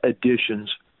editions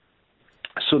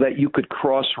so that you could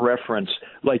cross-reference,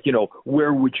 like,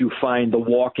 where would you find the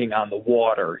walking on the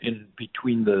water in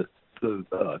between the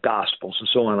Gospels and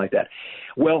so on like that.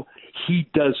 Well, he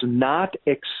does not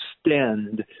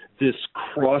extend this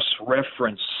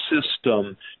cross-reference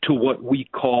system to what we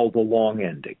call the long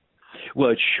ending. Well,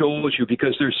 it shows you,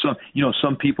 because there's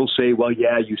some people say, well,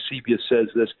 yeah, Eusebius says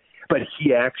this, but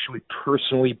he actually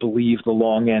personally believed the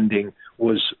long ending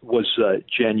was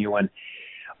genuine.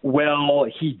 Well,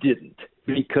 he didn't,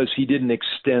 because he didn't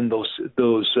extend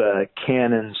those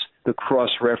canons, the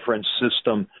cross-reference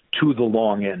system, to the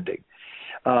long ending.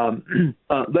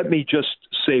 Let me just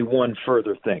say one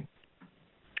further thing.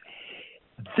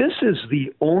 This is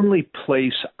the only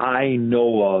place I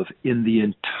know of in the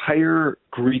entire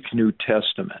Greek New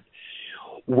Testament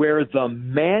where the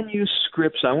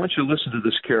manuscripts, I want you to listen to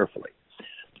this carefully,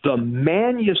 the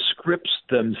manuscripts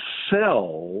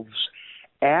themselves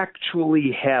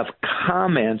actually have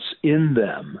comments in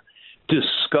them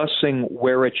discussing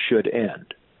where it should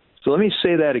end. So let me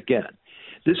say that again.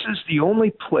 This is the only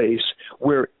place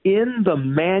where in the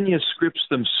manuscripts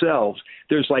themselves,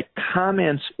 there's like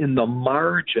comments in the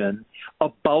margin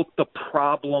about the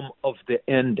problem of the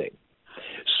ending.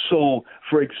 So,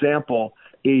 for example,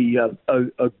 a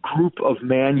group of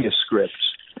manuscripts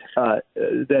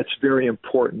that's very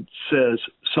important says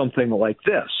something like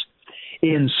this.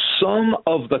 In some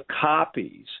of the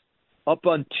copies, up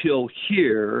until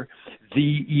here,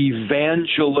 the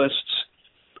evangelists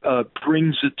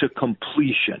brings it to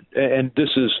completion. And this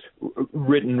is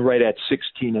written right at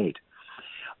 16:8.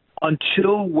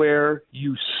 Until where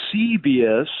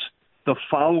Eusebius, the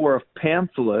follower of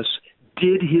Pamphilus,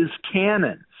 did his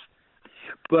canons.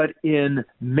 But in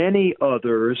many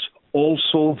others,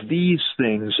 also these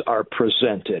things are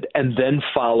presented. And then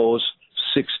follows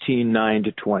 16:9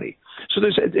 to 20. So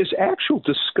there's actual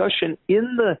discussion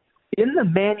in the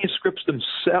manuscripts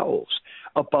themselves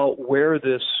about where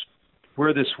this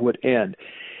would end.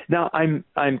 Now, I'm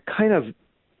kind of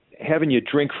having you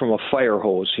drink from a fire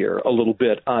hose here a little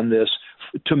bit on this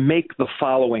to make the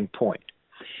following point.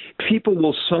 People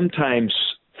will sometimes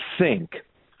think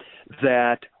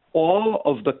that all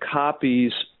of the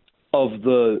copies of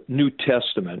the New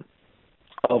Testament,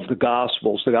 of the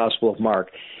Gospels, the Gospel of Mark,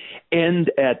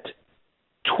 end at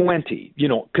 20,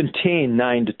 contain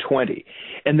 9 to 20.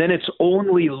 And then it's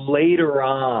only later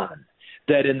on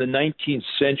that in the 19th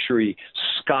century,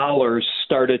 scholars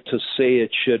started to say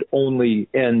it should only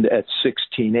end at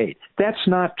 16:8. That's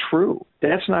not true.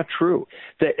 That's not true.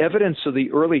 The evidence of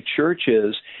the early church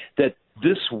is that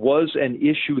this was an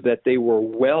issue that they were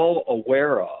well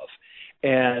aware of.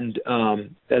 And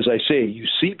as I say,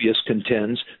 Eusebius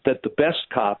contends that the best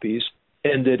copies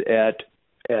ended at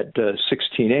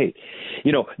 16:8.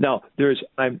 Now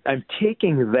I'm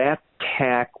taking that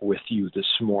tack with you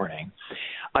this morning.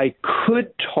 I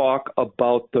could talk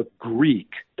about the Greek,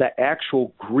 the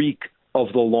actual Greek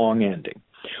of the long ending,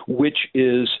 which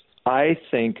is, I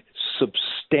think,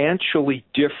 substantially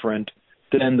different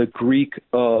than the Greek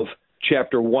of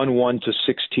chapter 1:1 to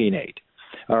 16:8.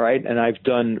 All right, and I've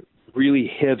done really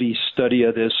heavy study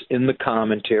of this in the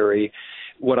commentary,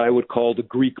 what I would call the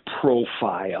Greek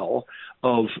profile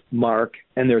of Mark,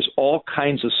 and there's all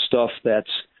kinds of stuff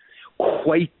that's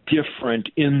quite different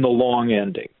in the long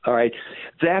ending. All right,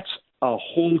 that's a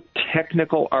whole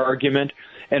technical argument,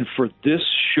 and for this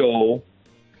show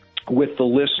with the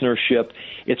listenership,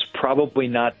 it's probably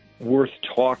not worth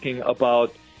talking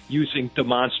about using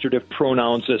demonstrative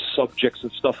pronouns as subjects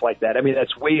and stuff like that. I mean,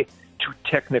 that's way too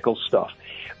technical stuff.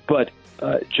 But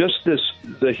just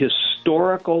the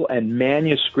historical and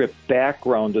manuscript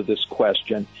background of this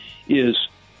question is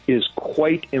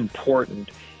quite important,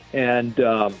 and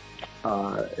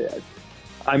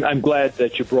I'm glad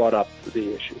that you brought up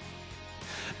the issue.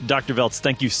 Dr. Veltz,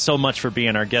 thank you so much for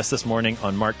being our guest this morning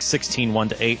on Mark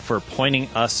 16:1-8, for pointing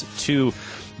us to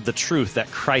the truth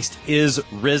that Christ is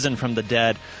risen from the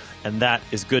dead, and that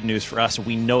is good news for us.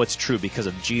 We know it's true because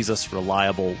of Jesus'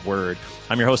 reliable word.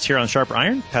 I'm your host here on Sharper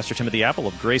Iron, Pastor Timothy Apple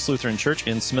of Grace Lutheran Church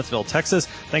in Smithville, Texas.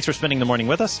 Thanks for spending the morning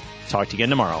with us. Talk to you again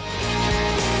tomorrow.